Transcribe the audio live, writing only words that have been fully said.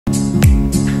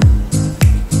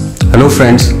Hello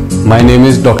friends, my name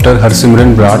is Dr.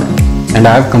 Harsimran Brar and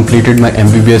I have completed my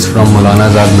MBBS from Maulana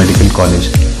Azad Medical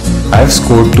College. I have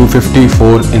scored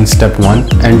 254 in Step 1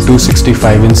 and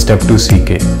 265 in Step 2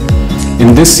 CK.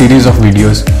 In this series of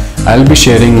videos, I will be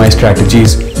sharing my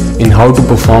strategies in how to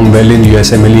perform well in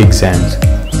USMLE exams.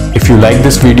 If you like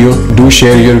this video, do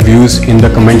share your views in the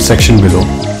comment section below.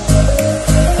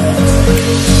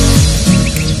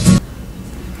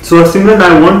 So Harsimran,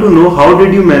 I want to know how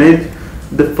did you manage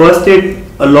the first aid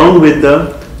along with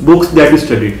the books that you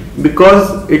studied?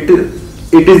 Because it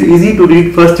is easy to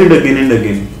read first aid again and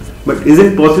again, but is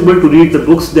it possible to read the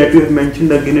books that you have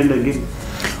mentioned again and again?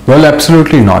 Well,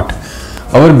 absolutely not.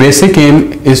 Our basic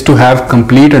aim is to have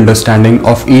complete understanding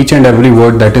of each and every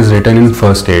word that is written in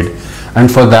first aid, and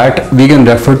for that we can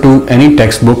refer to any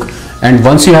textbook, and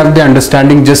once you have the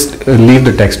understanding, just leave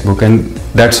the textbook and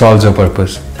that solves your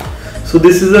purpose. So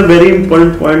this is a very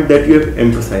important point that you have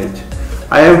emphasized.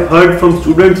 I have heard from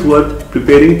students who are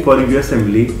preparing for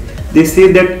USMLE, they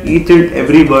say that each and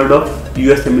every word of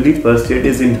USMLE first aid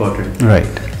is important. Right.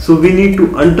 So we need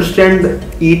to understand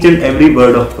each and every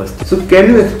word of first aid. So can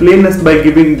you explain us by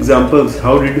giving examples?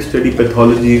 How did you study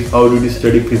pathology? How did you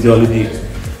study physiology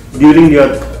during your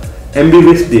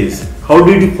MBBS days? How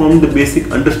did you form the basic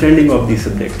understanding of these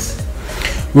subjects?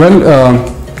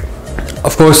 Well,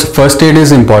 of course, first aid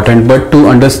is important, but to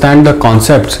understand the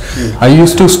concepts, I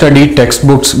used to study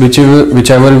textbooks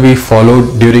whichever we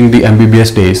followed during the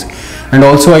MBBS days, and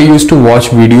also I used to watch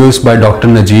videos by Dr.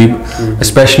 Najib,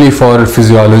 especially for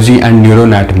physiology and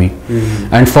neuroanatomy.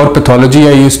 And for pathology,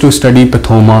 I used to study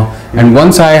pathoma, and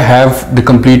once I have the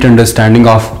complete understanding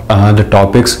of the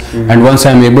topics, and once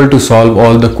I am able to solve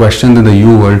all the questions in the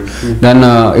U world, then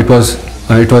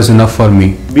it was enough for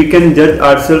me. We can judge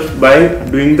ourselves by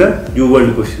doing the U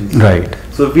world questions. Right.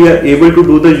 So if we are able to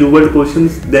do the U world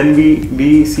questions, then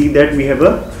we see that we have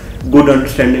a good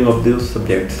understanding of those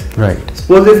subjects. Right.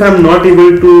 Suppose if I am not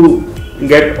able to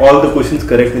get all the questions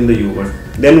correct in the U world,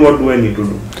 then what do I need to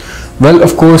do? Well,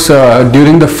 of course,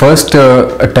 during the first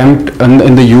attempt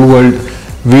in the U world,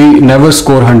 we never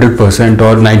score 100%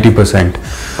 or 90%.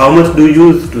 How much do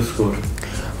you use to score?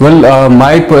 Well,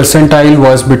 my percentile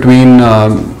was between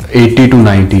 80 to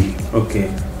 90.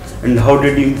 Okay. And how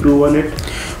did you improve on it?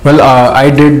 Well, I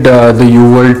did the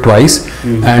U World twice,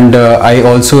 and I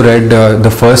also read the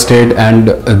first aid and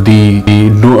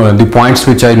the points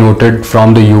which I noted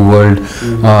from the U World.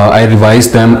 I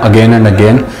revised them again and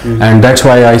again, and that's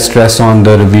why I stress on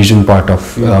the revision part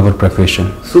of our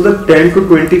preparation. So the 10 to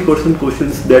 20%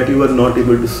 questions that you were not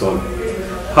able to solve,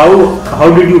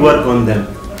 how did you work on them?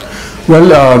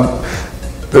 Well,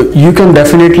 you can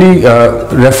definitely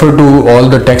refer to all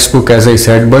the textbook as I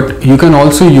said, but you can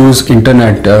also use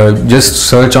internet. Just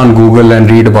search on Google and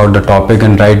read about the topic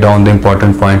and write down the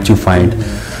important points you find.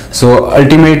 So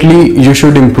ultimately you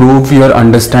should improve your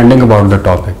understanding about the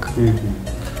topic.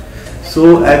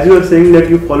 So as you are saying that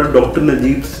you follow Dr.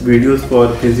 Najib's videos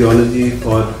for physiology,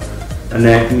 for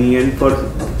anatomy and for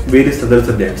various other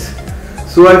subjects.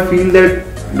 So I feel that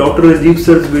Dr. Najib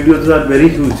sir's videos are very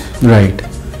huge. Right.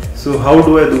 So how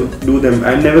do I do them?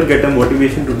 I never get a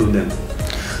motivation to do them.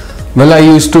 Well, I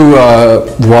used to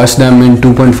watch them in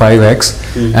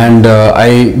 2.5x and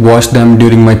I watched them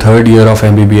during my third year of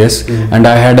MBBS and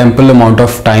I had ample amount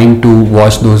of time to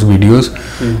watch those videos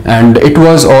and it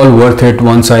was all worth it.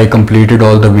 Once I completed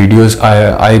all the videos,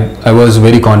 I was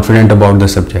very confident about the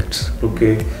subjects.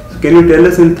 Okay. So can you tell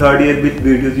us in third year which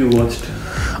videos you watched?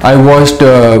 I watched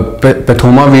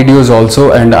pathoma videos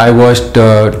also, and I watched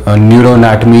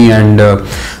neuroanatomy and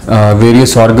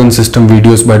various organ system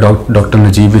videos by Dr.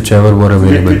 Najib, whichever were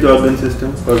available. Which organ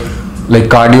system? Like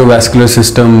cardiovascular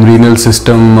system, renal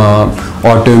system,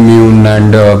 autoimmune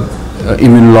and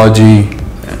immunology,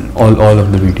 and all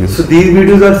of the videos. So these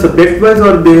videos are subject wise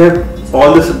or they have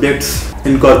all the subjects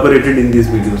incorporated in these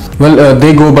videos? Well,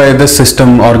 they go by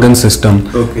the organ system,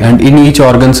 and in each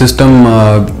organ system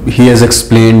he has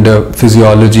explained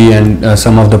physiology and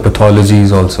some of the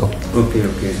pathologies also.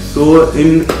 Okay. So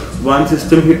in one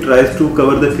system he tries to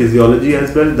cover the physiology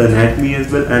as well, the anatomy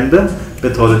as well and the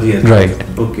pathology as well.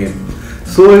 Right. Okay.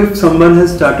 So if someone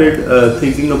has started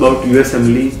thinking about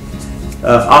USMLE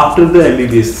after the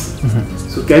MBBS,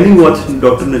 so can you watch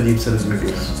Dr. Najib sir's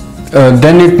videos?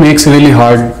 Then it makes really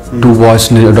hard to watch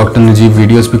Dr. Najib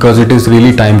videos because it is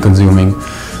really time consuming.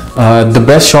 The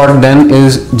best shot then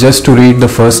is just to read the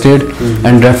first aid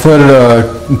and refer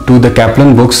to the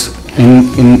Kaplan books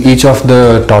in each of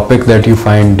the topic that you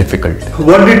find difficult.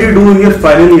 What did you do in your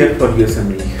final year for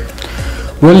USMLE?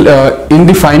 Well, in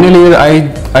the final year,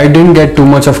 I didn't get too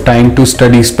much of time to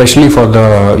study, especially for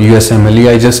the USMLE.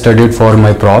 I just studied for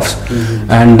my profs,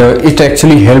 and it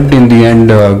actually helped in the end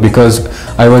because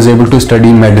I was able to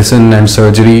study medicine and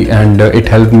surgery, and it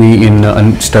helped me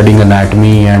in studying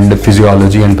anatomy and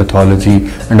physiology and pathology,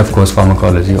 and of course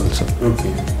pharmacology also.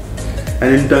 Okay.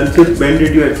 And internship, when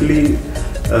did you actually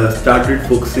started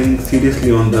focusing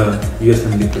seriously on the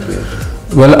USMLE preparation?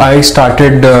 Well, I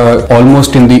started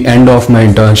almost in the end of my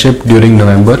internship during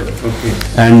November, Okay.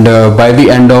 and by the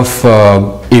end of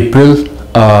April,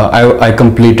 I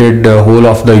completed the whole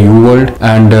of the U World,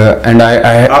 and I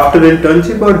After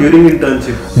internship or during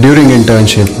internship? during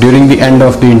internship, during the end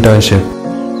of the internship.